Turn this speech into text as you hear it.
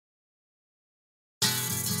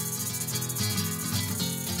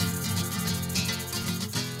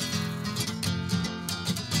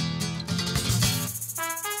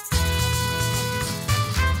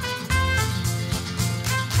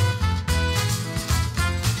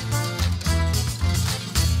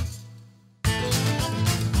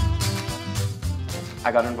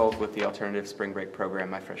I got involved with the alternative spring break program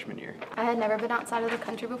my freshman year. I had never been outside of the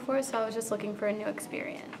country before, so I was just looking for a new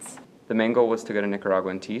experience. The main goal was to go to Nicaragua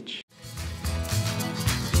and teach.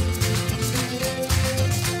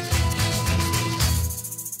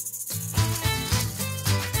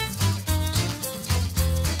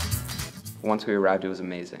 Once we arrived, it was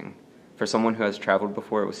amazing. For someone who has traveled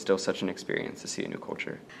before, it was still such an experience to see a new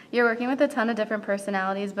culture. You're working with a ton of different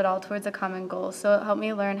personalities, but all towards a common goal, so it helped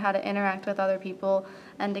me learn how to interact with other people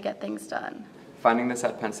and to get things done. Finding this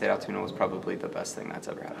at Penn State Altoona was probably the best thing that's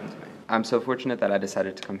ever happened to me. I'm so fortunate that I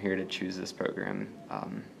decided to come here to choose this program.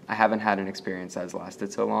 I haven't had an experience that has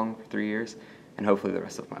lasted so long, 3 years, and hopefully the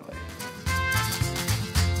rest of my life.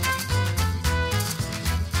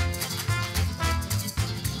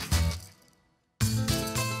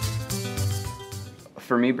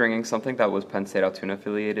 For me, bringing something that was Penn State Altoona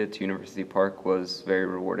affiliated to University Park was very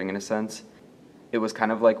rewarding in a sense. It was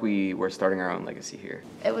kind of like we were starting our own legacy here.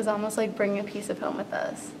 It was almost like bringing a piece of home with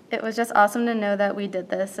us. It was just awesome to know that we did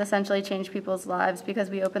this, essentially change people's lives because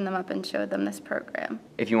we opened them up and showed them this program.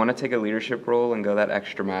 If you want to take a leadership role and go that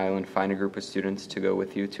extra mile and find a group of students to go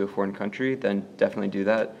with you to a foreign country, then definitely do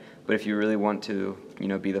that. But if you really want to,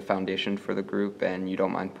 be the foundation for the group and you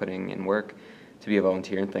don't mind putting in work to be a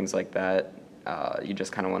volunteer and things like that, you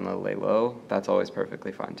just kind of want to lay low, that's always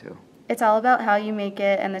perfectly fine too. It's all about how you make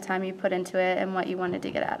it and the time you put into it and what you wanted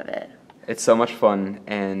to get out of it. It's so much fun,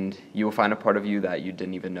 and you will find a part of you that you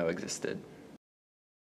didn't even know existed.